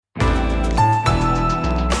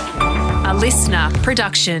listener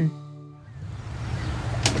production.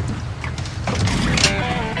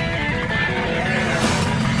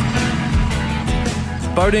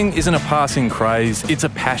 Boating isn't a passing craze, it's a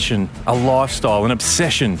passion, a lifestyle, an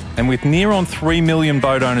obsession. And with near on 3 million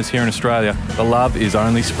boat owners here in Australia, the love is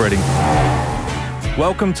only spreading.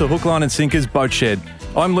 Welcome to Hook, Line and Sinker's Boat Shed.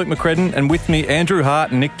 I'm Luke McCredden, and with me Andrew Hart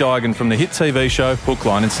and Nick Dygan from the hit TV show Hook,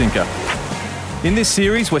 Line and Sinker. In this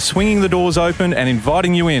series, we're swinging the doors open and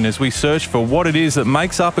inviting you in as we search for what it is that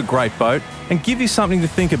makes up a great boat and give you something to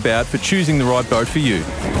think about for choosing the right boat for you.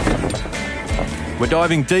 We're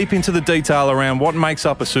diving deep into the detail around what makes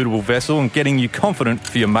up a suitable vessel and getting you confident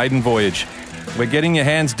for your maiden voyage. We're getting your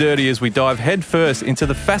hands dirty as we dive headfirst into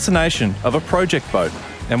the fascination of a project boat,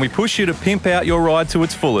 and we push you to pimp out your ride to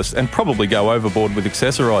its fullest and probably go overboard with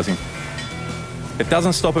accessorising. It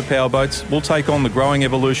doesn't stop at powerboats. We'll take on the growing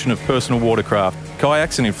evolution of personal watercraft,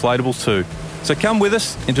 kayaks and inflatables too. So come with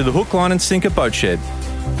us into the Hook, Line and Sinker Boat Shed.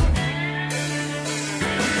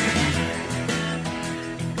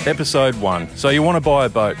 Episode 1. So you want to buy a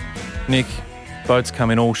boat. Nick, boats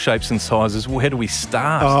come in all shapes and sizes. Where do we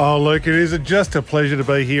start? Oh, Luke, it is just a pleasure to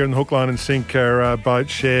be here in the Hook, Line and Sinker Boat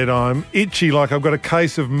Shed. I'm itchy like I've got a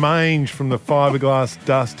case of mange from the fiberglass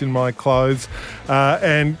dust in my clothes.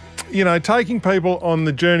 And, you know, taking people on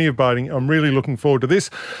the journey of boating, I'm really looking forward to this.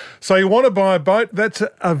 So you want to buy a boat? That's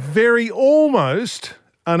a very almost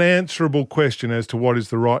unanswerable question as to what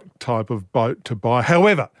is the right type of boat to buy.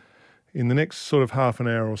 However, in the next sort of half an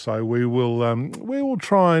hour or so, we will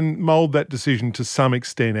try and mould that decision to some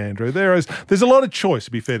extent, Andrew. There's a lot of choice,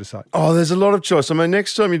 to be fair to say. Oh, there's a lot of choice. I mean,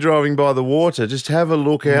 next time you're driving by the water, just have a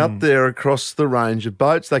look out there across the range of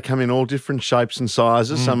boats. They come in all different shapes and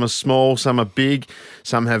sizes. Some are small, some are big.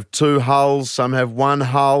 Some have 2 hulls, some have 1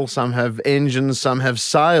 hull, some have engines, some have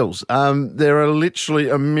sails. There are literally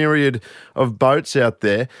a myriad of boats out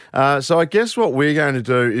there. So I guess what we're going to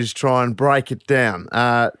do is try and break it down.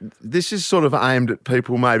 This is sort of aimed at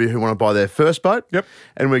people maybe who want to buy their first boat. Yep.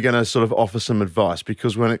 And we're going to sort of offer some advice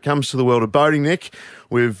because when it comes to the world of boating, Nick,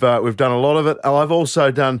 we've done a lot of it. I've also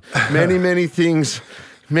done many things,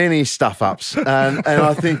 many stuff-ups, and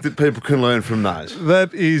I think that people can learn from those.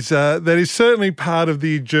 That is certainly part of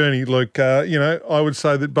the journey, Luke. I would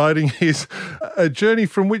say that boating is a journey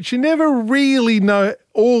from which you never really know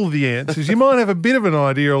all the answers. You might have a bit of an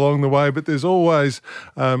idea along the way, but there's always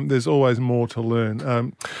more to learn.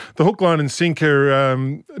 The Hook, Line and Sinker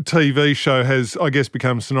TV show has, I guess,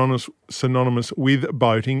 become synonymous with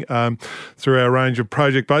boating through our range of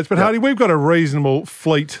project boats. But Hardy, we've got a reasonable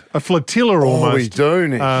fleet, a flotilla almost. Oh, we do,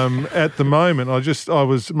 Nick. At the moment. I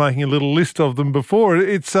was making a little list of them before.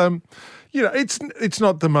 It's it's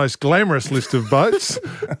not the most glamorous list of boats,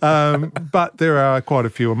 but there are quite a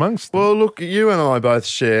few amongst them. Well, look, you and I both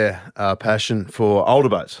share a passion for older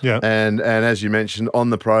boats. Yeah. And as you mentioned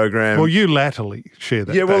on the program... Well, you latterly share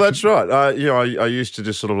that passion. Well, that's right. I used to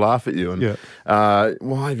just sort of laugh at you and,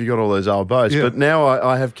 why have you got all those old boats? Yeah. But now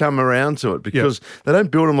I have come around to it because they don't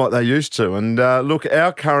build them like they used to. And look,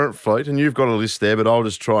 our current fleet, and you've got a list there, but I'll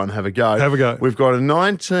just try and have a go. Have a go. We've got a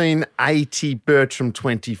 1980 Bertram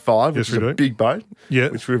 25, which is a big boat,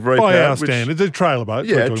 which we've repowered. By our standards, a trailer boat.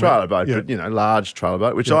 Yeah, a trailer boat, but, large trailer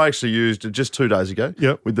boat, which I actually used just 2 days ago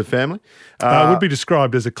with the family. It would be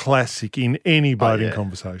described as a classic in any boating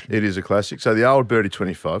conversation. It is a classic. So the old Birdie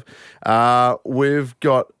 25. We've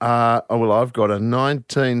got, I've got a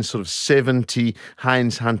 1970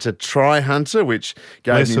 Haynes Hunter Tri-Hunter, which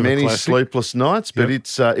gave me many sleepless nights, but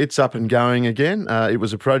it's up and going again. It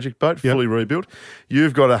was a project boat, fully rebuilt.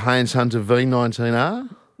 You've got a Haynes Hunter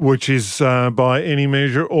V19R. Which is, by any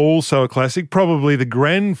measure, also a classic. Probably the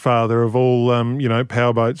grandfather of all,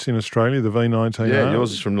 powerboats in Australia, the V19R. Yeah,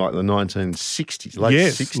 yours is from like the 1960s, late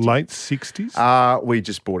 60s. Late 60s. We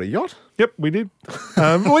just bought a yacht. Yep, we did.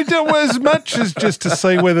 We did as much as just to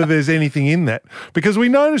see whether there's anything in that. Because we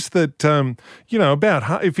noticed that,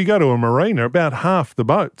 if you go to a marina, about half the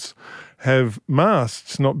boats have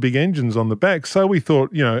masts, not big engines on the back. So we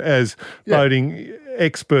thought, as boating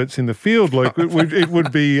experts in the field, Luke, it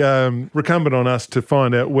would be recumbent on us to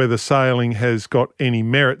find out whether sailing has got any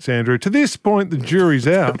merits, Andrew. To this point, the jury's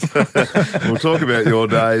out. We'll talk about your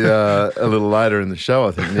day a little later in the show,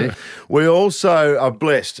 I think, Nick. We also are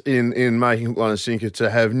blessed in making Hook, Line and Sinker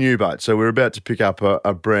to have new boats. So we're about to pick up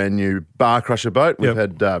a brand new bar crusher boat. We've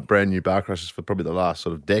had brand new bar crushers for probably the last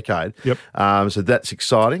sort of decade. Yep. So that's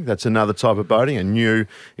exciting. That's another type of boating, a new,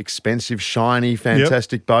 expensive, shiny,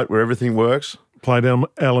 fantastic boat where everything works. Plate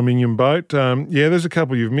aluminium boat. There's a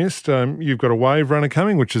couple you've missed. You've got a Wave Runner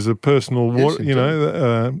coming, which is a personal,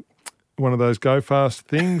 one of those go fast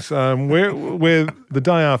things. We're the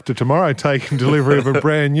day after tomorrow taking delivery of a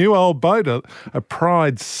brand new old boat, a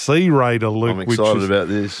Pride Sea Raider, Luke. I'm excited about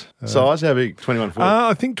this. Size, how big? 21 foot?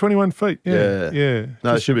 I think 21 feet. Yeah.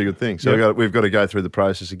 No, it should be a good thing. So we've got to go through the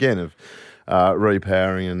process again of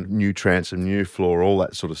repowering and new transom, new floor, all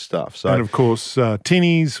that sort of stuff. So, and of course,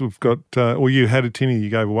 tinnies. We've got, you had a tinny you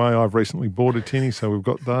gave away. I've recently bought a tinny, so we've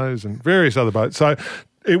got those and various other boats. So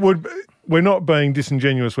we're not being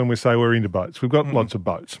disingenuous when we say we're into boats. We've got lots of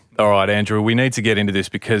boats. All right, Andrew, we need to get into this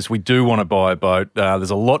because we do want to buy a boat.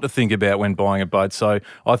 There's a lot to think about when buying a boat, so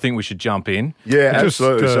I think we should jump in. Yeah,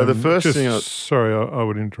 absolutely. So the first thing... Sorry, I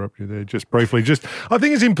would interrupt you there just briefly. I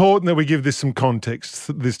think it's important that we give this some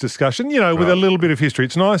context, this discussion, with a little bit of history.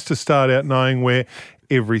 It's nice to start out knowing where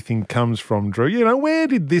everything comes from, Drew. Where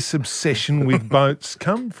did this obsession with boats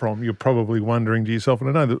come from? You're probably wondering to yourself, and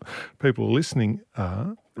I know that people listening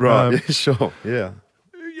are. Right, sure, yeah.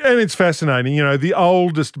 And it's fascinating, the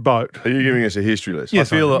oldest boat. Are you giving us a history lesson?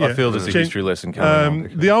 Yes, I feel there's a history lesson coming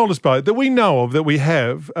on. The oldest boat that we know of, that we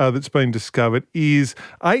have, that's been discovered is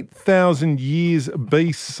 8,000 years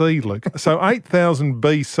BC, Luke. So 8,000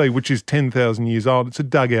 BC, which is 10,000 years old. It's a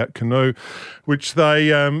dugout canoe, which they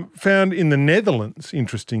found in the Netherlands,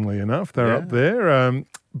 interestingly enough. They're up there.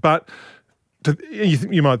 But...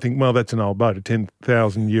 You might think, well, that's an old boat, a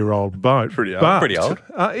 10,000-year-old boat. Pretty old. But, pretty old.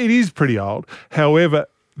 It is pretty old. However,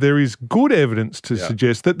 there is good evidence to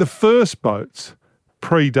suggest that the first boats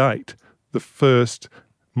predate the first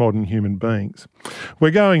modern human beings.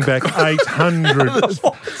 We're going back 800.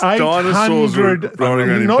 Dinosaurs were running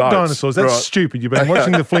around in not boats. Dinosaurs. That's stupid. You've been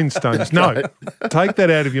watching the Flintstones. No, take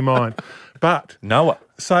that out of your mind. But Noah.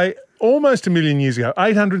 Say almost 1 million years ago,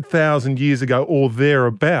 800,000 years ago or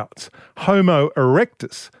thereabouts, Homo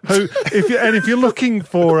erectus, who, if you're looking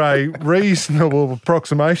for a reasonable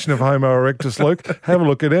approximation of Homo erectus, Luke, have a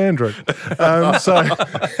look at Andrew. So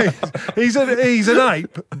he's an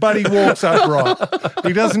ape, but he walks upright.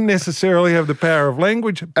 He doesn't necessarily have the power of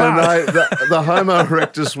language, but... And the Homo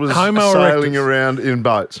erectus was sailing around in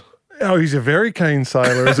boats. Oh, he's a very keen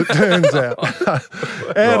sailor, as it turns out.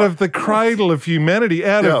 Out of the cradle of humanity,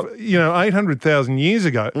 out of 800,000 years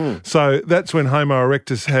ago. So that's when Homo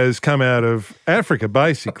erectus has come out of Africa,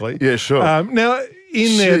 basically. Yeah, sure. Now,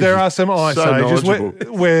 there are some ice ages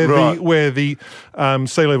where the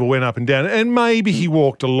sea level went up and down, and maybe he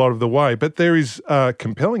walked a lot of the way. But there is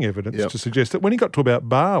compelling evidence to suggest that when he got to about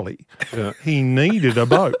Bali, he needed a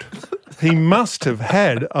boat. He must have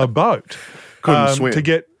had a boat. Couldn't swim to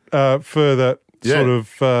get further sort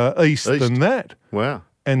of east than that. Wow.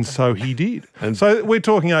 And so he did. And so we're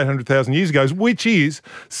talking 800,000 years ago, which is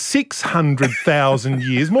 600,000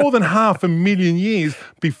 years, more than 500,000 years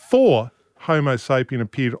before Homo sapien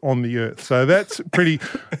appeared on the earth. So that's pretty...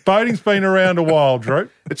 Boating's been around a while, Drew.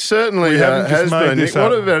 It certainly has been.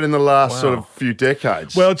 What about in the last sort of few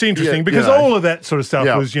decades? Well, it's interesting because all of that sort of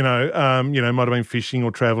stuff was, might have been fishing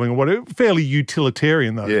or travelling or whatever, fairly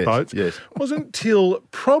utilitarian, those boats. Yes. It wasn't until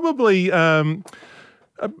probably...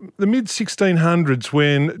 the mid-1600s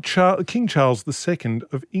when King Charles II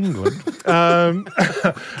of England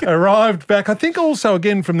arrived back, I think also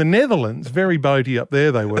again from the Netherlands, very boaty up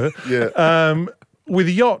there they were, with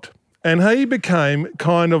a yacht. And he became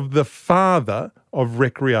kind of the father of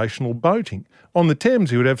recreational boating. On the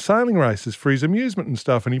Thames, he would have sailing races for his amusement and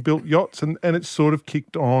stuff, and he built yachts, and it sort of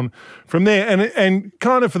kicked on from there. And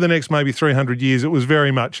kind of for the next maybe 300 years, it was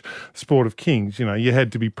very much sport of kings. You had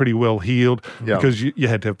to be pretty well heeled because you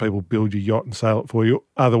had to have people build your yacht and sail it for you.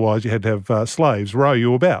 Otherwise, you had to have slaves row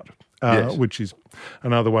you about, which is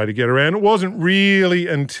another way to get around. It wasn't really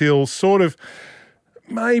until sort of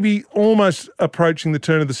maybe almost approaching the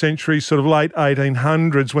turn of the century, sort of late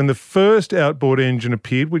 1800s, when the first outboard engine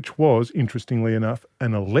appeared, which was, interestingly enough,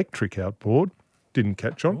 an electric outboard. Didn't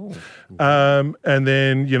catch on. And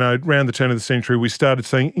then, around the turn of the century, we started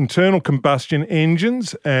seeing internal combustion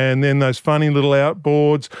engines and then those funny little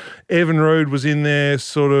outboards. Evinrude was in there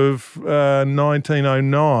sort of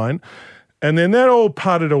 1909. And then that all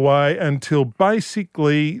putted away until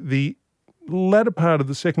basically the latter part of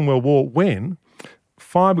the Second World War, when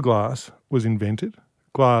fiberglass was invented,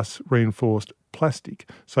 glass reinforced plastic.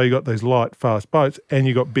 So you got these light, fast boats and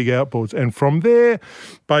you got big outboards. And from there,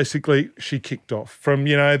 basically, she kicked off. From, the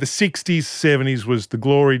 60s, 70s was the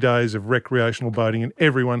glory days of recreational boating and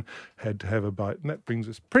everyone had to have a boat. And that brings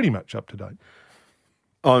us pretty much up to date.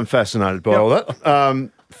 I'm fascinated by all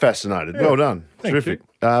that. Fascinated. Yeah. Well done. Terrific.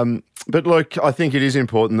 But look, I think it is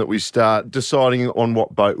important that we start deciding on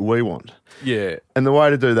what boat we want. Yeah. And the way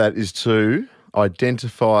to do that is to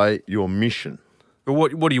identify your mission.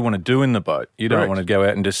 But what do you want to do in the boat? You don't Correct. want to go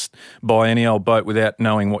out and just buy any old boat without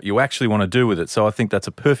knowing what you actually want to do with it. So I think that's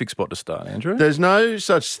a perfect spot to start, Andrew. There's no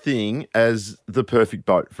such thing as the perfect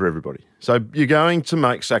boat for everybody. So you're going to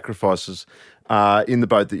make sacrifices in the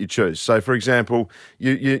boat that you choose. So, for example,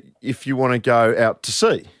 if you want to go out to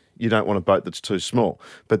sea, you don't want a boat that's too small.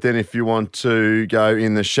 But then if you want to go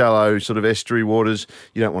in the shallow sort of estuary waters,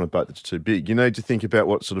 you don't want a boat that's too big. You need to think about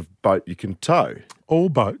what sort of boat you can tow. All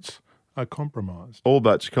boats are compromised. All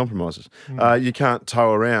boats are compromises. You can't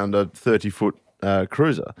tow around a 30-foot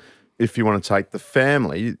cruiser. If you want to take the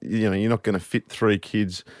family, you're not going to fit 3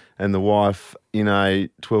 kids and the wife in a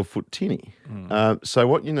 12-foot tinny. So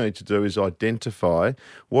what you need to do is identify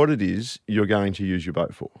what it is you're going to use your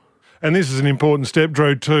boat for. And this is an important step,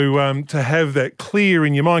 Drew, to have that clear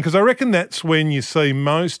in your mind, because I reckon that's when you see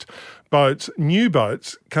most boats, new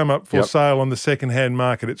boats, come up for sale on the second-hand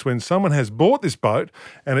market. It's when someone has bought this boat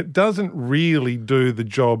and it doesn't really do the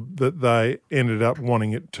job that they ended up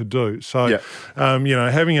wanting it to do. So,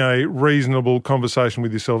 having a reasonable conversation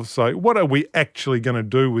with yourself, say, what are we actually going to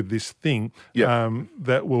do with this thing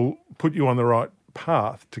that will put you on the right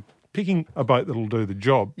path to picking a boat that'll do the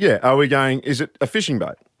job? Yeah. Is it a fishing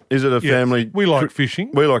boat? Is it a family? We like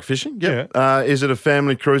fishing. We like fishing, yeah. Is it a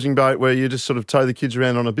family cruising boat where you just sort of tow the kids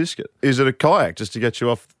around on a biscuit? Is it a kayak just to get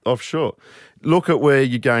you offshore? Look at where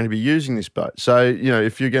you're going to be using this boat. So,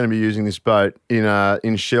 if you're going to be using this boat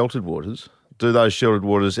in sheltered waters, do those sheltered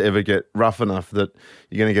waters ever get rough enough that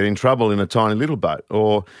you're going to get in trouble in a tiny little boat?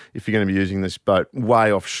 Or if you're going to be using this boat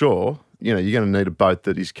way offshore, you're going to need a boat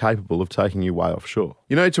that is capable of taking you way offshore.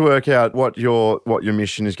 You need to work out what your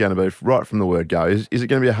mission is going to be right from the word go. Is it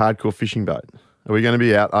going to be a hardcore fishing boat? Are we going to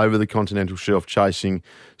be out over the continental shelf chasing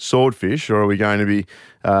swordfish, or are we going to be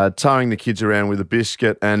towing the kids around with a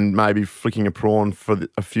biscuit and maybe flicking a prawn for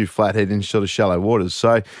a few flathead in sort of shallow waters?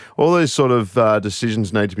 So all these sort of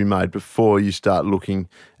decisions need to be made before you start looking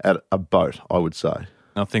at a boat, I would say.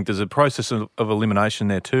 I think there's a process of elimination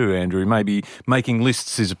there too, Andrew. Maybe making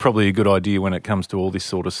lists is probably a good idea when it comes to all this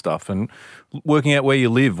sort of stuff, and working out where you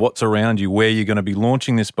live, what's around you, where you're going to be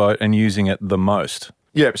launching this boat and using it the most.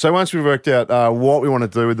 Yeah, so once we've worked out what we want to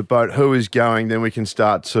do with the boat, who is going, then we can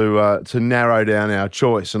start to narrow down our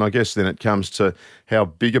choice. And I guess then it comes to how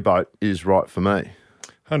big a boat is right for me.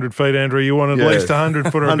 100 feet, Andrew. You want at least 100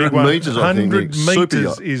 foot or a big one. 100 metres, I think. 100 Super metres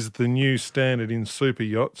yacht. is the new standard in super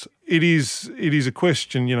yachts. It is a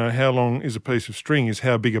question, how long is a piece of string, is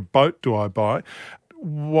how big a boat do I buy?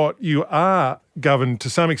 What you are governed to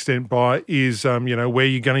some extent by is, where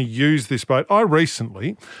you're going to use this boat. I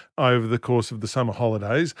recently, over the course of the summer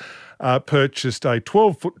holidays, purchased a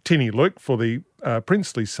 12-foot tinny Luke for the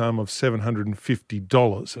princely sum of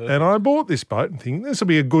 $750. And I bought this boat and thinking, this will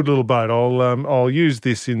be a good little boat. I'll use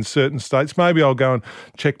this in certain states. Maybe I'll go and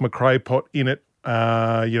check my cray pot in it,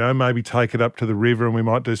 maybe take it up to the river and we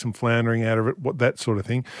might do some floundering out of it, that sort of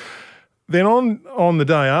thing. Then on the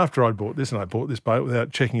day after I bought this, and I bought this boat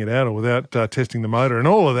without checking it out or without testing the motor and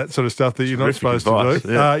all of that sort of stuff that you're not supposed to do.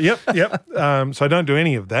 Yep. So don't do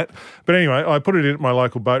any of that. But anyway, I put it in at my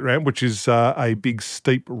local boat ramp, which is a big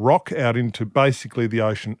steep rock out into basically the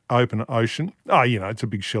open ocean. It's a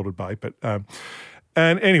big sheltered bay, but...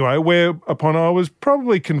 And anyway, whereupon I was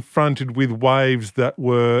probably confronted with waves that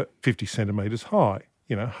were 50 centimetres high,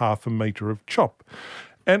 half a metre of chop.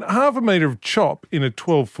 And half a metre of chop in a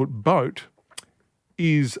 12-foot boat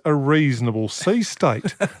is a reasonable sea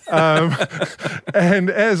state. And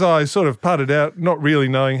as I sort of putted out, not really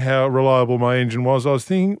knowing how reliable my engine was, I was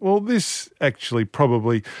thinking, well, this actually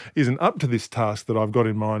probably isn't up to this task that I've got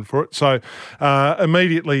in mind for it. So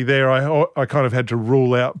immediately there, I kind of had to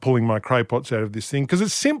rule out pulling my cray pots out of this thing because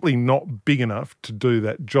it's simply not big enough to do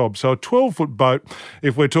that job. So a 12-foot boat,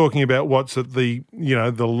 if we're talking about what's at the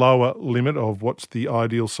lower limit of what's the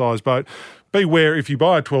ideal size boat, beware if you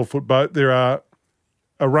buy a 12-foot boat, there are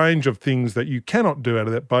a range of things that you cannot do out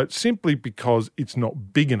of that boat simply because it's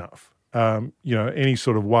not big enough. Any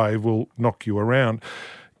sort of wave will knock you around.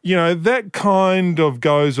 That kind of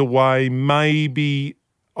goes away maybe,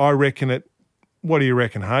 I reckon, at, what do you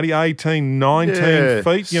reckon, Hardy? 18, 19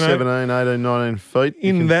 feet? 17, 18, 19 feet.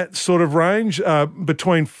 In that sort of range,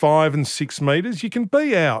 between 5 and 6 metres, you can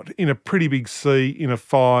be out in a pretty big sea in a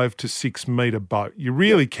 5 to 6 metre boat. You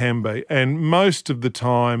really can be. And most of the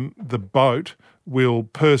time, the boat will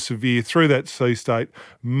persevere through that sea state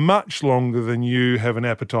much longer than you have an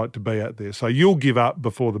appetite to be out there. So you'll give up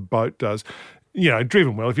before the boat does.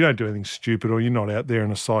 Driven well, if you don't do anything stupid or you're not out there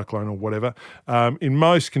in a cyclone or whatever. In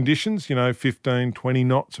most conditions, 15, 20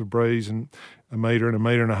 knots of breeze and a metre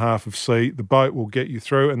and a half of sea, the boat will get you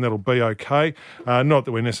through and that'll be okay. Not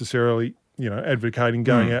that we're necessarily advocating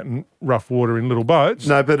going out in rough water in little boats.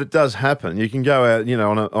 No, but it does happen. You can go out,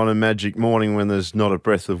 on a magic morning when there's not a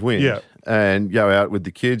breath of wind. Yeah. And go out with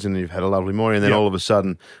the kids and you've had a lovely morning and then all of a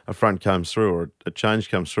sudden a front comes through or a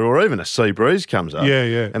change comes through or even a sea breeze comes up.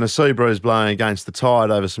 Yeah. And a sea breeze blowing against the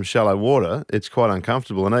tide over some shallow water, it's quite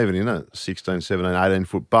uncomfortable. And even in a 16, 17,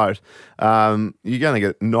 18-foot boat, you're going to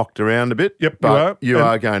get knocked around a bit. Yep, but you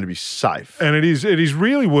are going to be safe. And it is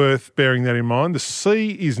really worth bearing that in mind. The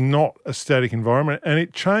sea is not a static environment and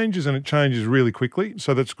it changes really quickly.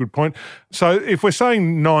 So that's a good point. So if we're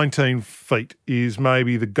saying 19 feet is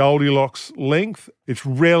maybe the Goldilocks length, it's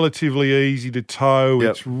relatively easy to tow.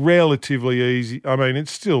 Yep. It's relatively easy. I mean,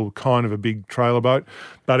 it's still kind of a big trailer boat,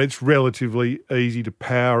 but it's relatively easy to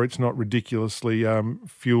power. It's not ridiculously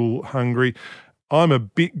fuel hungry. I'm a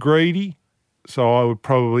bit greedy, so I would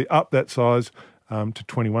probably up that size to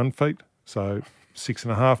 21 feet, so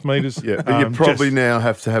 6.5 metres. Yeah, but you probably now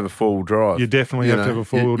have to have a four-wheel drive. You definitely have to have a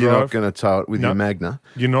four-wheel drive. You're not going to tow it with your Magna.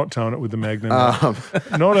 You're not towing it with the Magna. No.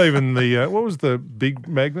 Not even the, what was the big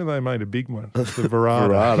Magna? They made a big one. The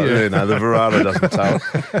Verada. The Verada doesn't tow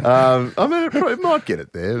it. It might get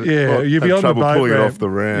it there. Yeah, you'd be on the boat pulling ramp. it off the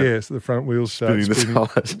ramp. Yes, the front wheels start spinning. The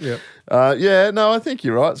tires. Yep. I think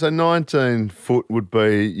you're right. So 19 foot would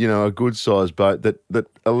be, a good sized boat that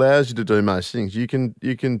allows you to do most things. You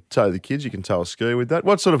can tow the kids, you can tow a ski with that.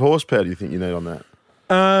 What sort of horsepower do you think you need on that?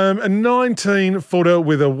 A 19-footer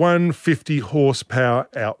with a 150 horsepower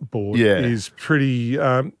outboard is pretty.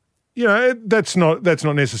 That's not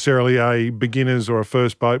necessarily a beginner's or a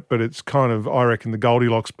first boat, but it's kind of, I reckon, the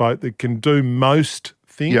Goldilocks boat that can do most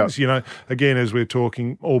things. Yep. Again, as we're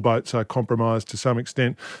talking, all boats are compromised to some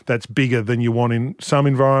extent. That's bigger than you want in some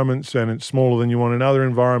environments and it's smaller than you want in other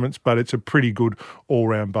environments, but it's a pretty good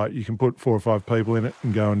all-round boat. You can put 4 or 5 people in it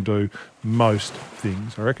and go and do most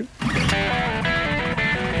things, I reckon.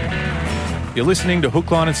 You're listening to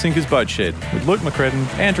Hook, Line and Sinker's Boat Shed with Luke McCredden,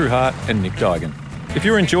 Andrew Hart and Nick Dygan. If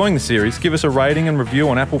you're enjoying the series, give us a rating and review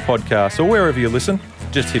on Apple Podcasts or wherever you listen.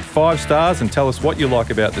 Just hit 5 stars and tell us what you like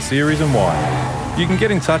about the series and why. You can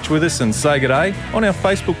get in touch with us and say good day on our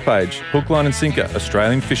Facebook page, Hook, Line and Sinker,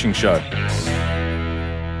 Australian Fishing Show.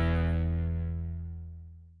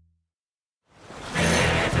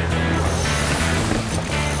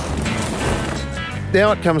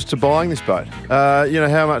 Now it comes to buying this boat. How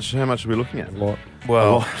much are we looking at? A lot.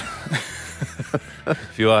 Well,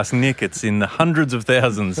 if you ask Nick, it's in the hundreds of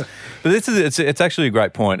thousands. But it's actually a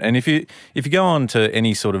great point. And if you go on to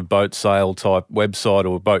any sort of boat sale type website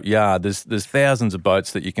or boat yard, there's thousands of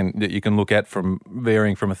boats that you can look at from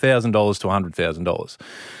varying from $1,000 to $100,000.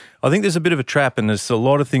 I think there's a bit of a trap and there's a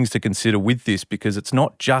lot of things to consider with this because it's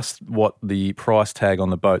not just what the price tag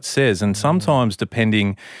on the boat says. And sometimes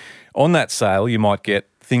depending on that sale, you might get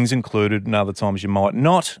things included and other times you might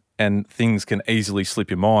not, and things can easily slip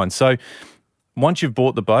your mind. So once you've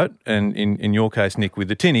bought the boat, and in your case, Nick, with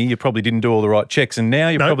the tinny, you probably didn't do all the right checks, and now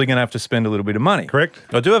you're probably going to have to spend a little bit of money. Correct.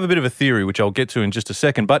 I do have a bit of a theory, which I'll get to in just a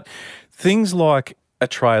second, but things like a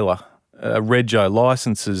trailer, rego,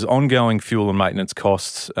 licenses, ongoing fuel and maintenance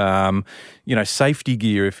costs, safety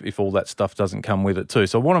gear if all that stuff doesn't come with it too.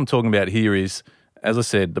 So what I'm talking about here is, as I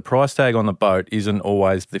said, the price tag on the boat isn't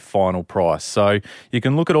always the final price. So you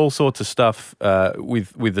can look at all sorts of stuff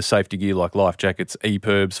with the safety gear like life jackets,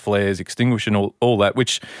 EPIRBs, flares, extinguisher and all that,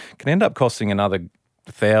 which can end up costing another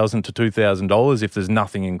 $1,000 to $2,000 if there's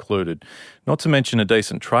nothing included. Not to mention a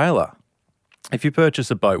decent trailer. If you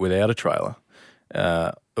purchase a boat without a trailer,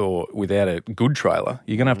 or without a good trailer,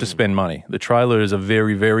 you're going to have to spend money. The trailer is a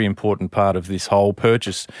very, very important part of this whole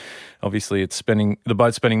purchase. Obviously, the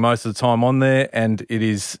boat's spending most of the time on there, and it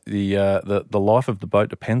is the life of the boat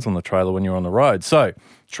depends on the trailer when you're on the road. So,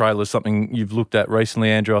 trailer is something you've looked at recently,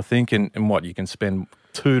 Andrew, I think, and what you can spend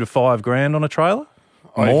 $2,000 to $5,000 on a trailer.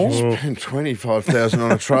 More? I spent $25,000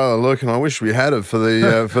 on a trailer, Luke, and I wish we had it for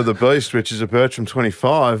the Beast, which is a Bertram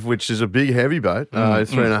 25, which is a big, heavy boat,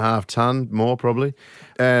 3.5 ton, more probably.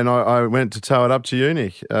 And I went to tow it up to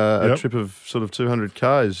Unique, a trip of sort of 200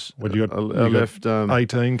 Ks. What you got? I left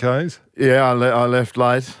 18 Ks. Yeah, I left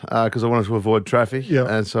late because I wanted to avoid traffic, Yep.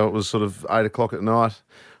 and so it was sort of 8 o'clock at night.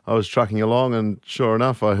 I was trucking along, and sure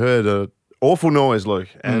enough, I heard an awful noise, Luke,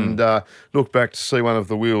 and looked back to see one of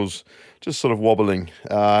the wheels just sort of wobbling,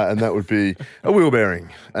 and that would be a wheel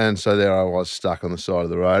bearing. And so there I was stuck on the side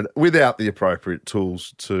of the road without the appropriate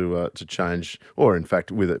tools to change, or in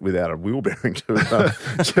fact without a wheel bearing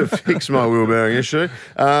to fix my wheel bearing issue.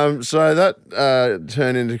 So that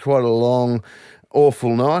turned into quite a long,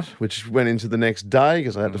 awful night, which went into the next day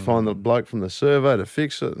because I had to find the bloke from the survey to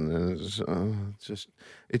fix it, and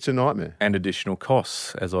it's a nightmare. And additional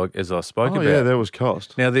costs, as I spoke about. Yeah, there was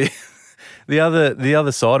cost. Now The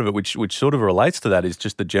other side of it, which sort of relates to that, is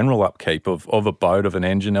just the general upkeep of a boat, of an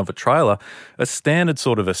engine, of a trailer. A standard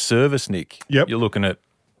sort of a service, Nick. Yep. You're looking at,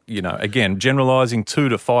 again, generalising $200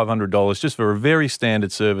 to $500 just for a very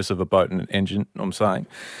standard service of a boat and an engine, I'm saying.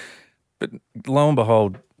 But lo and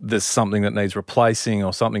behold, there's something that needs replacing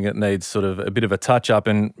or something that needs sort of a bit of a touch-up,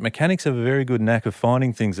 and mechanics have a very good knack of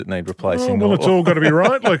finding things that need replacing. Well, it's all got to be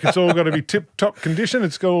right. Look, it's all got to be tip-top condition.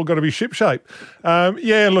 It's all got to be ship-shape.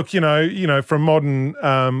 Look, for a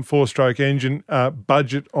modern four-stroke engine,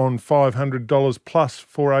 budget on $500 plus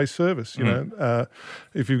for a service.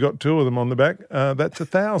 If you've got two of them on the back, that's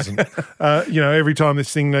 $1,000. Every time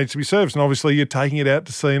this thing needs to be serviced, and obviously you're taking it out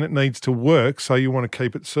to sea and it needs to work, so you want to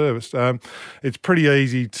keep it serviced. It's pretty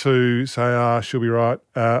easy to say, she'll be right,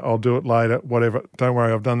 I'll do it later, whatever. Don't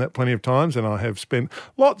worry, I've done that plenty of times, and I have spent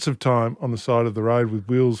lots of time on the side of the road with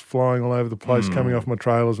wheels flying all over the place, coming off my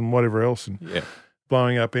trailers and whatever else, and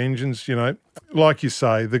blowing up engines. Like you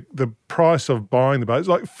say, the price of buying the boats,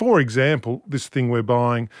 like for example, this thing we're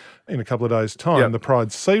buying in a couple of days' time, the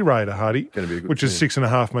Pride Sea Raider, Huddy, which is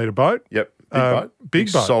 6.5 metre boat. Yep.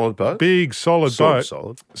 Big boat. Solid boat. Big, solid boat.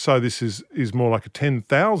 Solid. So this is more like a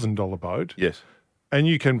 $10,000 boat. Yes. And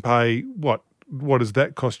you can pay, what does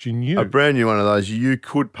that cost you new? A brand new one of those, you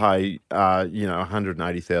could pay,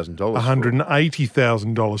 $180,000.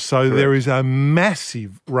 $180,000. So Correct. there is a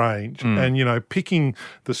massive range. And, picking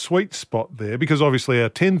the sweet spot there, because obviously our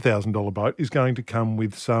 $10,000 boat is going to come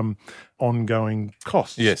with some ongoing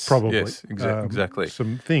costs. Yes, probably. Yes, exactly.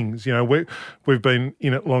 Some things. We've been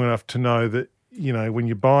in it long enough to know that, when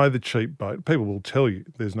you buy the cheap boat, people will tell you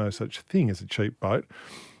there's no such thing as a cheap boat.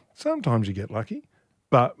 Sometimes you get lucky,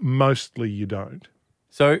 but mostly you don't.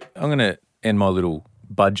 So I'm going to end my little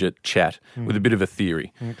budget chat with a bit of a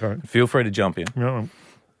theory. Okay. Feel free to jump in. No,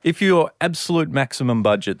 If your absolute maximum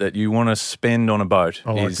budget that you want to spend on a boat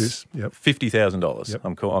is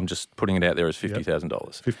 $50,000, I'm just putting it out there as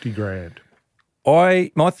 $50,000.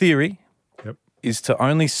 $50,000. My theory is to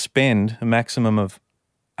only spend a maximum of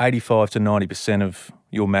 85 to 90% of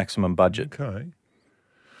your maximum budget. Okay.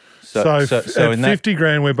 So at in that,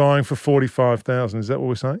 $50,000 we're buying for $45,000. Is that what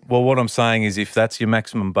we're saying? well, what I'm saying is if that's your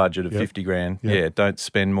maximum budget of $50,000, don't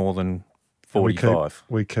spend more than 45.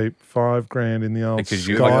 We keep $5,000 in the old Because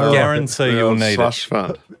I skyrocket. guarantee you'll need slush it.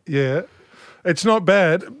 fund. Yeah. It's not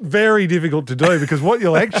bad. Very difficult to do because what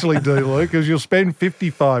you'll actually do, Luke, is you'll spend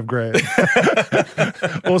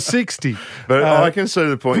 $55,000 or 60. But I can see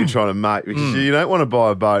the point you're trying to make because you don't want to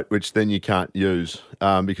buy a boat which then you can't use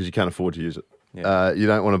because you can't afford to use it. Yeah. You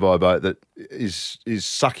don't want to buy a boat that is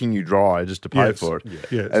sucking you dry just to pay for it.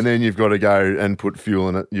 Yes. And then you've got to go and put fuel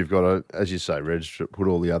in it. You've got to, as you say, register it, put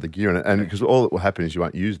all the other gear in it. And because all that will happen is you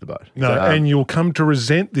won't use the boat. No, and you'll come to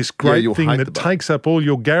resent this great you'll thing hate that the boat. takes up all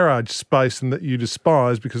your garage space and that you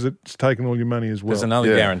despise because it's taken all your money as well. There's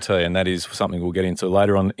another guarantee, and that is something we'll get into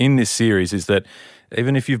later on in this series, is that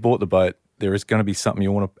even if you've bought the boat, there is going to be something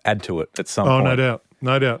you want to add to it at some point. Oh,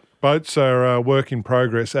 no doubt. Boats are a work in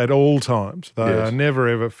progress at all times. They are never,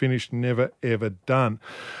 ever finished, never, ever done.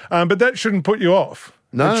 But that shouldn't put you off.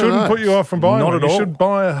 No, it shouldn't put you off from buying Not one. at You all. should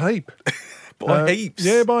buy a heap. Buy heaps.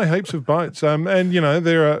 Yeah, buy heaps of boats. And,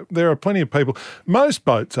 there are plenty of people. Most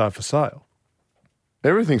boats are for sale.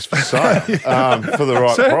 Everything's for sale for the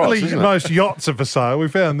right Certainly price, isn't it? most yachts are for sale. We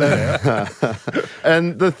found that out.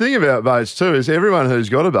 And the thing about boats too is everyone who's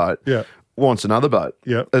got a boat wants another boat.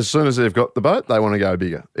 Yeah. As soon as they've got the boat, they want to go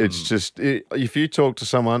bigger. It's just, if you talk to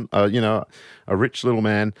someone, a rich little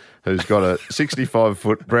man who's got a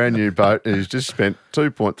 65-foot brand new boat and who's just spent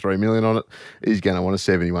 $2.3 million on it, he's going to want a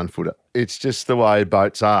 71-footer. It's just the way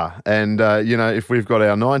boats are. And, if we've got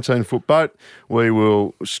our 19-foot boat, we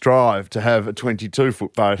will strive to have a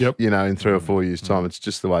 22-foot boat, in 3 or 4 years' time. It's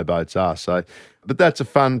just the way boats are. So, but that's a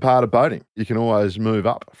fun part of boating. You can always move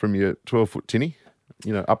up from your 12-foot tinny,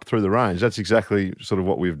 up through the range. That's exactly sort of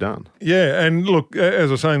what we've done. Yeah, and look, as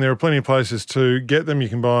I was saying, there are plenty of places to get them. You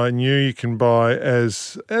can buy new, you can buy,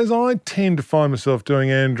 as I tend to find myself doing,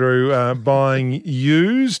 Andrew, buying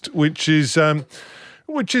used, which is an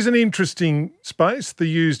interesting space. The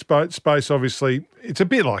used boat space, obviously, it's a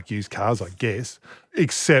bit like used cars, I guess,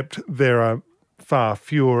 except there are far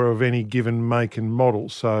fewer of any given make and model.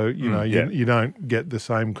 So, you don't get the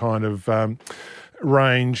same kind of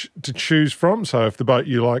range to choose from. So if the boat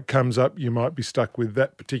you like comes up, you might be stuck with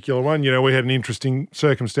that particular one. We had an interesting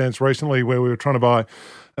circumstance recently where we were trying to buy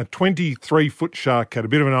a 23-foot Shark Cat, a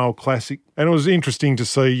bit of an old classic. And it was interesting to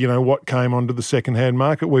see, what came onto the second-hand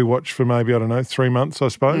market. We watched for maybe, 3 months, I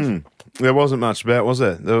suppose. There wasn't much about, was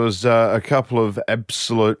there? There was a couple of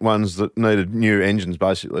absolute ones that needed new engines,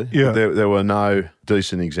 basically. Yeah. There were no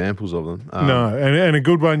decent examples of them. No, and a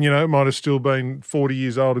good one, it might have still been 40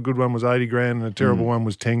 years old. A good one was 80 grand and a terrible one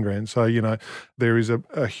was 10 grand. So, there is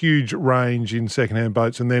a huge range in second-hand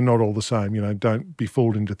boats and they're not all the same. Don't be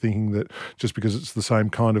fooled into thinking that just because it's the same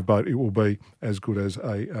kind of boat, it will be as good as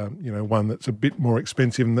a, one that's a bit more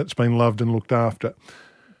expensive and that's been loved and looked after.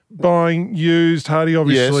 Buying used, Hardy,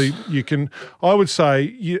 obviously you can, I would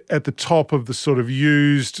say at the top of the sort of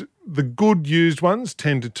used, the good used ones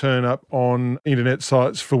tend to turn up on internet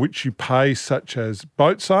sites for which you pay, such as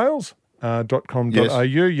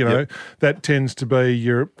boatsales.com.au. That tends to be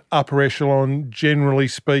your upper echelon, generally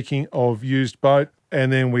speaking, of used boat.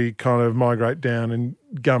 And then we kind of migrate down, and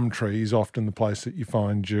Gumtree is often the place that you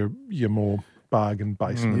find your more bargain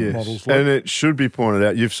basement models. And it should be pointed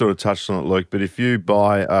out, you've sort of touched on it, Luke, but if you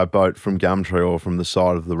buy a boat from Gumtree or from the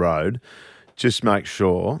side of the road, just make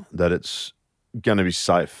sure that it's going to be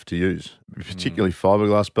safe to use, particularly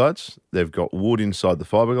fiberglass boats. They've got wood inside the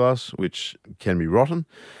fiberglass, which can be rotten.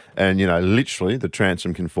 And, literally the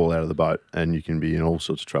transom can fall out of the boat and you can be in all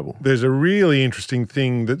sorts of trouble. There's a really interesting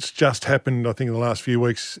thing that's just happened, I think, in the last few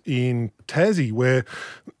weeks in Tassie, where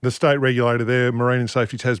the state regulator there, Marine and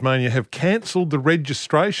Safety Tasmania, have cancelled the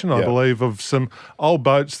registration, I believe, of some old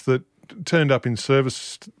boats that turned up in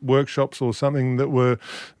service workshops or something that were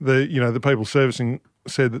the people servicing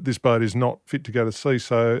said that this boat is not fit to go to sea.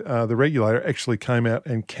 So the regulator actually came out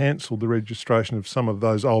and cancelled the registration of some of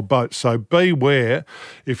those old boats. So beware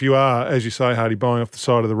if you are, as you say, Hardy, buying off the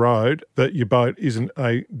side of the road, that your boat isn't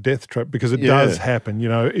a death trap, because it does happen.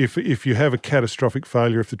 If you have a catastrophic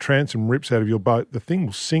failure, if the transom rips out of your boat, the thing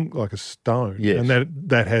will sink like a stone. Yes. And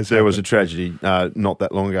that has There happened. was a tragedy not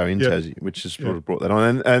that long ago in Tassie, which has sort of brought that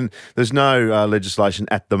on. And there's no legislation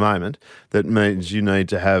at the moment that means you need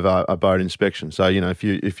to have a boat inspection. So,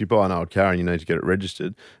 if you buy an old car and you need to get it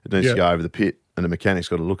registered, it needs to go over the pit and the mechanic's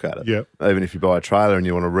got to look at it. Yep. Even if you buy a trailer and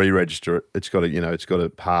you want to re-register it, it's got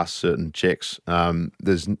to pass certain checks.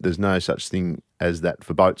 There's no such thing as that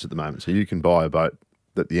for boats at the moment. So you can buy a boat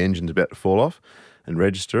that the engine's about to fall off and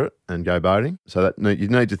register it and go boating. So that you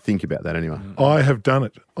need to think about that anyway. I have done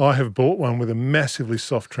it. I have bought one with a massively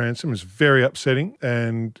soft transom. It's very upsetting,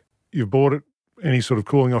 and you've bought it. Any sort of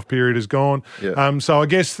cooling off period is gone. Yeah. So I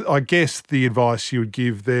guess the advice you would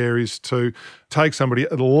give there is to take somebody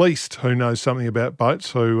at least who knows something about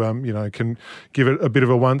boats, who can give it a bit of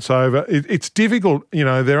a once over. It's difficult.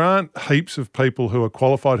 There aren't heaps of people who are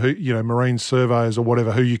qualified, who marine surveyors or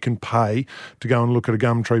whatever, who you can pay to go and look at a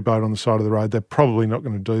Gumtree boat on the side of the road. They're probably not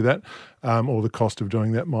going to do that, or the cost of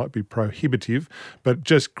doing that might be prohibitive. But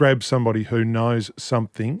just grab somebody who knows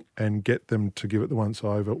something and get them to give it the once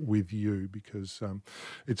over with you, because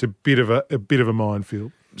it's a bit of a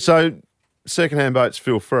minefield. So second-hand boats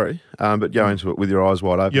feel free, but go into it with your eyes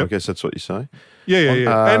wide open. Yep. I guess that's what you say.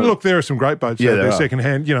 Yeah. And look, there are some great boats out there, are.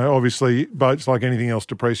 second-hand. Obviously, boats like anything else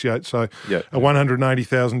depreciate. So a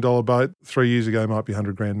 $180,000 boat 3 years ago might be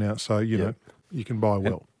 $100,000 now. So, you can buy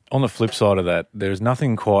well. On the flip side of that, there's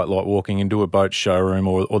nothing quite like walking into a boat showroom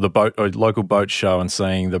or the boat or local boat show and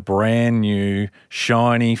seeing the brand new,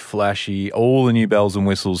 shiny, flashy, all the new bells and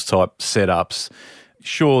whistles type setups.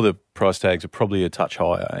 Sure, the price tags are probably a touch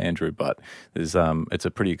higher, Andrew, but there's it's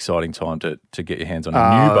a pretty exciting time to get your hands on a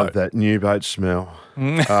new boat. That new boat smell.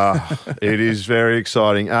 It is very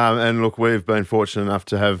exciting. And look, we've been fortunate enough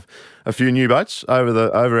to have a few new boats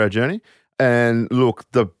over our journey. And look,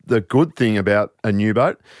 the good thing about a new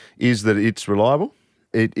boat is that it's reliable.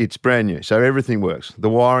 It's brand new, so everything works. The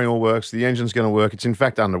wiring all works. The engine's going to work. It's in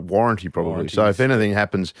fact under warranty probably. Warranties. So if anything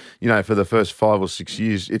happens, for the first 5 or 6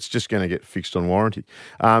 years, it's just going to get fixed on warranty.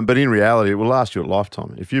 But in reality, it will last you a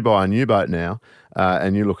lifetime. If you buy a new boat now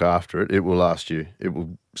and you look after it, it will last you. It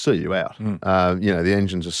will see you out. The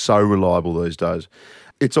engines are so reliable these days.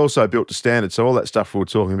 It's also built to standard. So all that stuff we were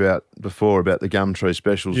talking about before about the Gumtree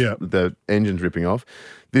specials, the engines ripping off,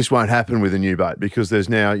 this won't happen with a new boat, because there's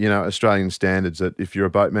now, Australian standards that if you're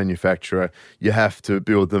a boat manufacturer, you have to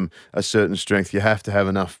build them a certain strength. You have to have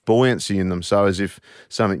enough buoyancy in them. So as if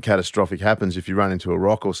something catastrophic happens, if you run into a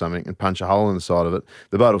rock or something and punch a hole in the side of it,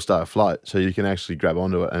 the boat will stay afloat. So you can actually grab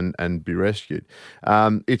onto it and be rescued.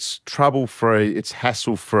 It's trouble-free, it's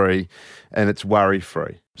hassle-free, and it's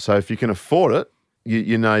worry-free. So if you can afford it,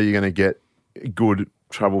 you know you're going to get good,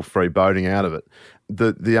 trouble-free boating out of it.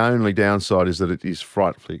 The only downside is that it is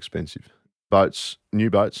frightfully expensive. New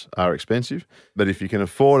boats are expensive, but if you can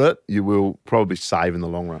afford it, you will probably save in the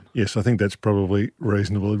long run. Yes, I think that's probably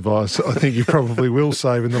reasonable advice. I think you probably will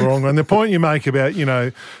save in the long run. The point you make about,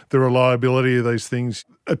 the reliability of these things,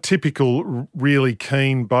 a typical really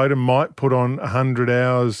keen boater might put on 100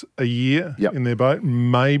 hours a year in their boat.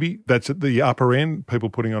 Maybe that's at the upper end, people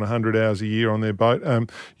putting on 100 hours a year on their boat.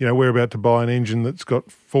 We're about to buy an engine that's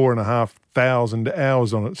got 4,500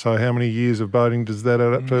 hours on it. So how many years of boating does that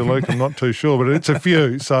add up to, Luke? I'm not too sure, but it's a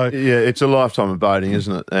few. So yeah, it's a lifetime of boating,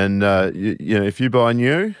 isn't it? And if you buy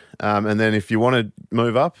new, and then if you want to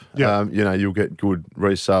move up, you'll get good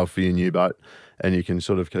resale for your new boat. And you can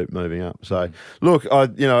sort of keep moving up. So, look, I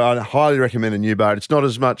highly recommend a new boat. It's not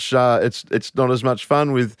as much. It's not as much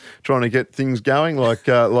fun with trying to get things going like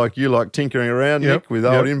you like tinkering around, Nick, with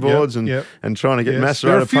old inboards and trying to get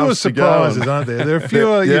macerator pumps to go. There are fewer surprises, aren't there? There are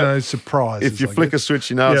fewer, surprises. If you flick a switch,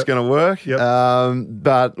 you know it's going to work.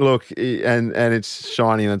 But look, and it's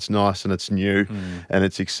shiny and it's nice and it's new and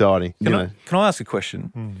it's exciting. Can I ask a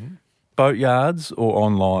question? Mm-hmm. Boatyards or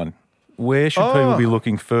online? Where should people be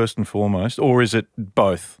looking first and foremost, or is it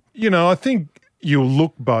both? I think you'll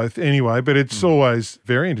look both anyway, but it's always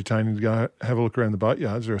very entertaining to go have a look around the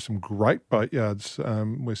boatyards. There are some great boatyards.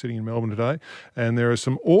 We're sitting in Melbourne today, and there are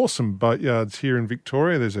some awesome boatyards here in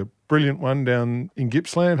Victoria. There's a brilliant one down in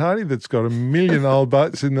Gippsland, Hardy, that's got 1 million old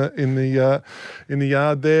boats in the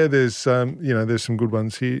yard there. There's there's some good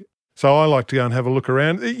ones here. So I like to go and have a look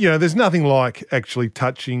around. There's nothing like actually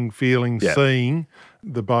touching, feeling, seeing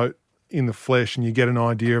the boat in the flesh, and you get an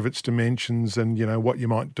idea of its dimensions and, what you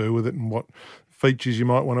might do with it and what features you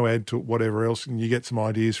might want to add to it, whatever else, and you get some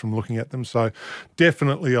ideas from looking at them. So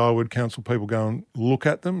definitely I would counsel people go and look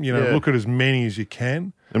at them, look at as many as you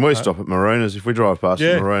can. And we stop at marinas. If we drive past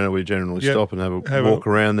a marina, we generally stop and have a walk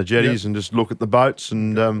around the jetties and just look at the boats.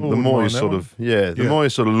 And the more you sort of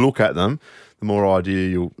look at them, the more idea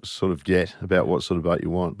you'll sort of get about what sort of boat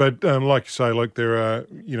you want. But like you say, there are,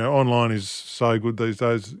 online is so good these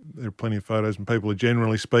days. There are plenty of photos, and people are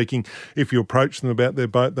generally speaking, if you approach them about their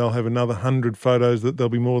boat, they'll have another 100 photos that they'll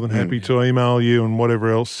be more than happy to email you and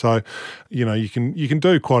whatever else. So, you can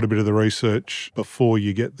do quite a bit of the research before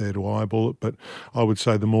you get there to eyeball it. But I would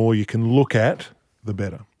say the more you can look at, the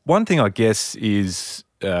better. One thing I guess is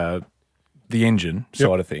the engine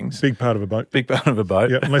side of things. Big part of a boat.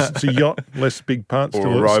 Yep, unless it's a yacht, less big parts. Or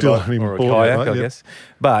a rowboat. Or a kayak, I guess.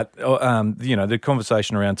 But, the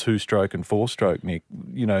conversation around two-stroke and four-stroke, Nick,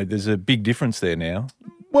 there's a big difference there now.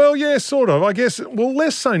 Well, yeah, sort of. I guess,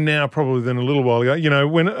 less so now probably than a little while ago.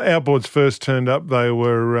 When outboards first turned up, they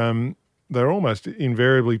were almost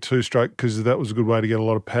invariably two-stroke because that was a good way to get a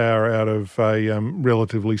lot of power out of a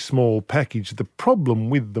relatively small package. The problem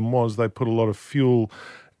with them was they put a lot of fuel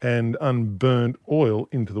and unburned oil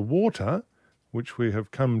into the water, which we have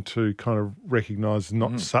come to kind of recognise is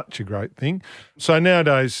not such a great thing. So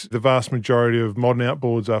nowadays, the vast majority of modern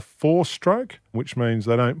outboards are four-stroke, which means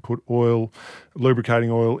they don't put lubricating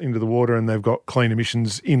oil into the water, and they've got clean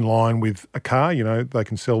emissions in line with a car. They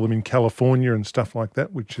can sell them in California and stuff like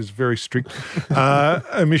that, which is very strict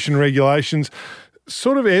emission regulations.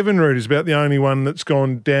 Sort of Evinrude is about the only one that's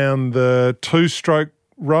gone down the two-stroke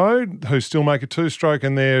road, who still make a two-stroke,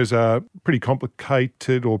 and there's pretty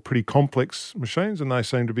complicated or pretty complex machines, and they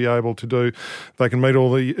seem to be able to they can meet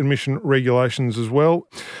all the emission regulations as well.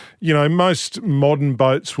 Most modern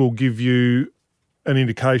boats will give you an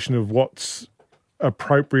indication of what's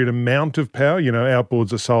appropriate amount of power.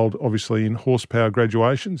 Outboards are sold obviously in horsepower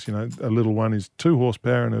graduations. A little one is 2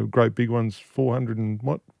 horsepower and a great big one's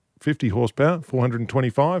 50 horsepower,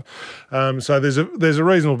 425. So there's a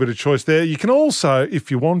reasonable bit of choice there. You can also,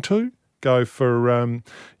 if you want to, go for,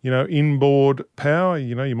 inboard power.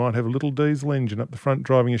 You might have a little diesel engine up the front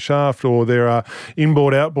driving a shaft, or there are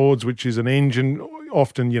inboard outboards, which is an engine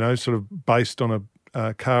often, sort of based on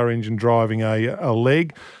a car engine driving a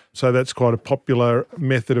leg. So that's quite a popular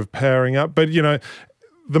method of powering up. But,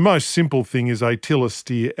 the most simple thing is a tiller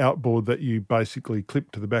steer outboard that you basically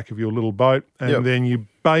clip to the back of your little boat, and then you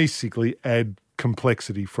basically add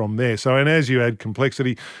complexity from there. So, and as you add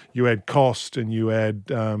complexity, you add cost and you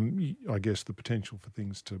add, I guess, the potential for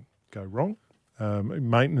things to go wrong,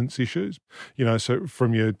 maintenance issues. So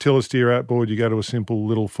from your tiller steer outboard, you go to a simple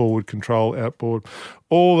little forward control outboard,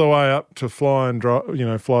 all the way up to fly and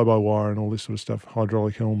fly by wire and all this sort of stuff,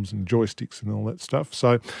 hydraulic helms and joysticks and all that stuff.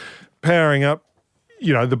 So powering up,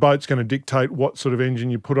 the boat's going to dictate what sort of engine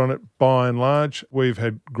you put on it by and large. We've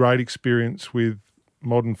had great experience with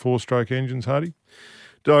modern four-stroke engines, Hardy.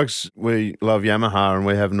 Dogs, we love Yamaha, and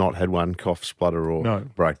we have not had one cough, splutter or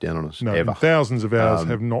break down on us, ever. Thousands of hours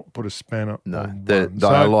have not put a spanner on one. They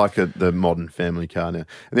are like the modern family car now.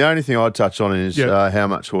 And the only thing I'd touch on is how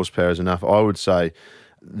much horsepower is enough. I would say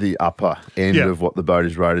the upper end of what the boat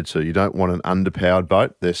is rated to. You don't want an underpowered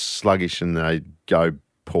boat. They're sluggish and they go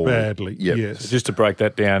poorly. Badly, yes. So just to break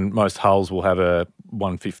that down, most hulls will have a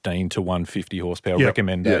 115 to 150 horsepower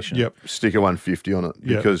recommendation. Yep. Stick a 150 on it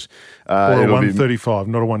because Or a it'll be 135,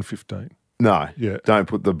 not a 115. No, Yeah. don't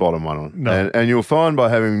put the bottom one on. No. And you'll find by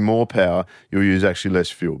having more power, you'll use actually less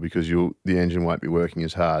fuel because the engine won't be working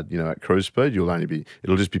as hard. At cruise speed,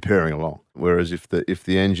 it'll just be purring along. Whereas if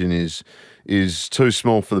the engine is too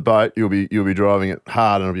small for the boat, you'll be driving it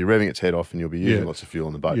hard and it'll be revving its head off and you'll be using lots of fuel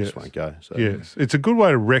and the boat just won't go. So. Yes, it's a good way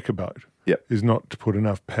to wreck a boat. Yep. Is not to put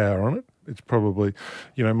enough power on it. It's probably,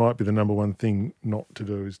 might be the number one thing not to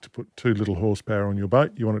do is to put too little horsepower on your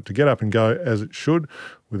boat. You want it to get up and go as it should,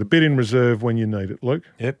 with a bit in reserve when you need it, Luke.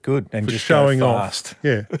 Yep, good. And For just showing go off. fast.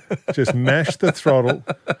 Yeah, just mash the throttle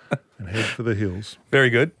and head for the hills.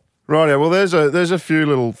 Very good. Right, well, there's a few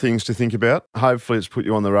little things to think about. Hopefully, it's put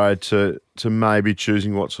you on the road to maybe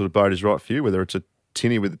choosing what sort of boat is right for you, whether it's a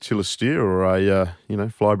tinny with a tiller steer or a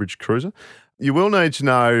flybridge cruiser. You will need to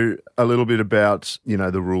know a little bit about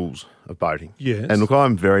the rules of boating. Yes. And look,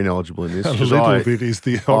 I'm very knowledgeable in this. A little bit is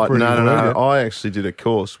the operative No. word. I actually did a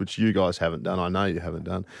course which you guys haven't done. I know you haven't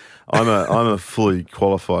done. I'm a fully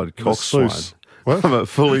qualified coxswain. Sluice. What? I'm a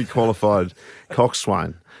fully qualified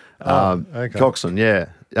coxswain. Okay. Coxswain, yeah.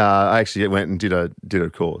 I actually went and did a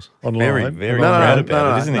course. Online. Very No, proud no, about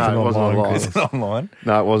no, it, isn't no, he? it wasn't online. Is it online?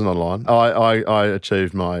 No, it wasn't online. I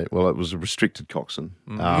achieved it was a restricted coxswain.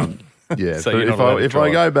 Yeah, So but you're not allowed to if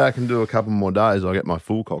I drive. go back and do a couple more days, I get my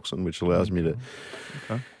full coxswain, which allows me to go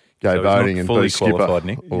So he's boating not and fully be skipper qualified,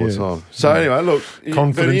 Nick. all Yes. the time. So anyway, look,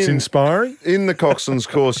 Confidence but inspiring. in the coxswain's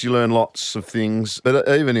course, you learn lots of things, but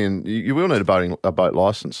even you will need a boat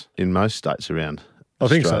license in most states around. I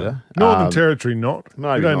think so. Australia. Northern Territory, not. You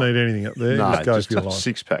maybe don't not. need anything up there. No, you just go just for your a life.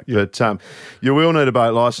 six-pack. Yeah. But you will need a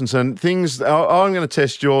boat licence and things. I'm going to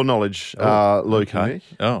test your knowledge, Luke and Nick.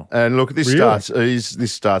 Oh. And look, this Really?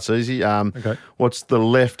 starts easy. Okay. What's the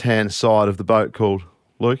left-hand side of the boat called,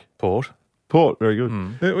 Luke? Port. Port. Very good.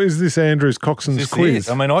 Is this Andrew's Coxswain's This quiz? is.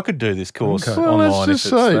 I mean, I could do this course Okay. Well, online let's if just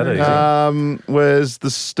it's that easy. say, where's the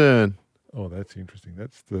stern? Oh, that's interesting.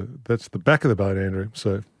 That's the back of the boat, Andrew.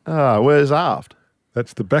 So Where's aft?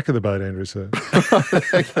 that's the back of the boat, Andrew. So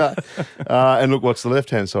Okay. And look, what's the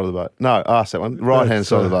left-hand side of the boat? No, ask that one. Right-hand That's,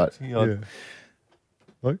 side of the boat.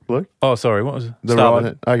 yeah. Luke? Oh, sorry. What was it? The Starboard.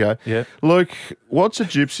 right hand. Okay. Yeah. Luke, what's a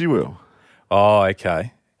gypsy wheel? Oh,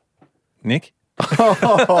 okay. Nick?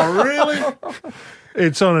 Oh, really?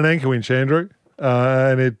 It's on an anchor winch, Andrew,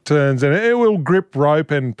 and it turns and it will grip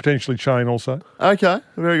rope and potentially chain also. Okay,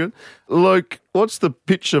 very good. Luke, what's the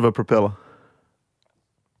pitch of a propeller?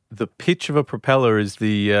 The pitch of a propeller is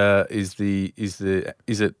it's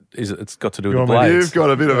got to do You with the want me to- blades. You've got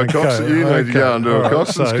a bit of a coxswain. You need to go and do All a right.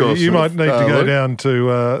 coxswain's So course. you might need to go Luke. down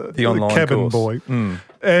to The online cabin course. boy.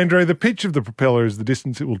 Andrew, the pitch of the propeller is the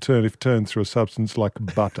distance it will turn if turned through a substance like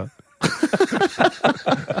butter.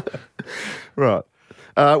 Right.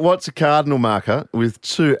 What's a cardinal marker with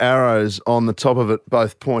two arrows on the top of it,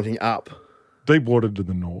 both pointing up? Deep water to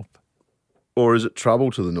the north. Or is it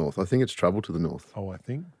trouble to the north? I think it's trouble to the north. Oh, I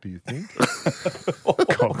think. Do you think?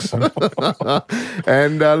 Coxswain.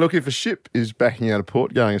 And look, if a ship is backing out of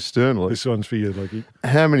port going astern, Luke, This one's for you, Lucky.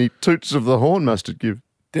 how many toots of the horn must it give?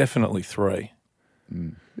 Definitely 3.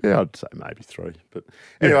 Yeah, I'd say maybe 3. But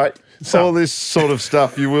anyway, So- all this sort of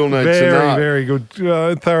stuff you will need to Very, know. very good.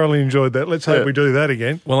 Thoroughly enjoyed that. Let's hope Yeah. we do that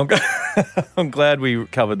again. Well, I'm glad we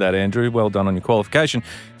covered that, Andrew. Well done on your qualification.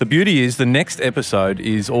 The beauty is the next episode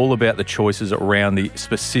is all about the choices around the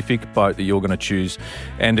specific boat that you're going to choose.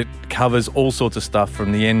 And it covers all sorts of stuff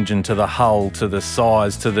from the engine to the hull to the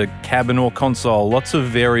size to the cabin or console. Lots of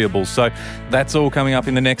variables. So that's all coming up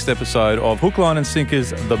in the next episode of Hook, Line and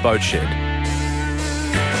Sinker's The Boat Shed.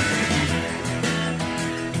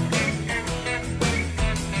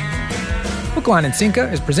 Hook, Line and Sinker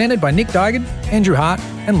is presented by Nick Duigan, Andrew Hart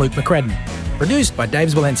and Luke McCredden. Produced by Dave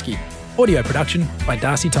Zwolenski. Audio production by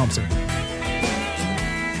Darcy Thompson.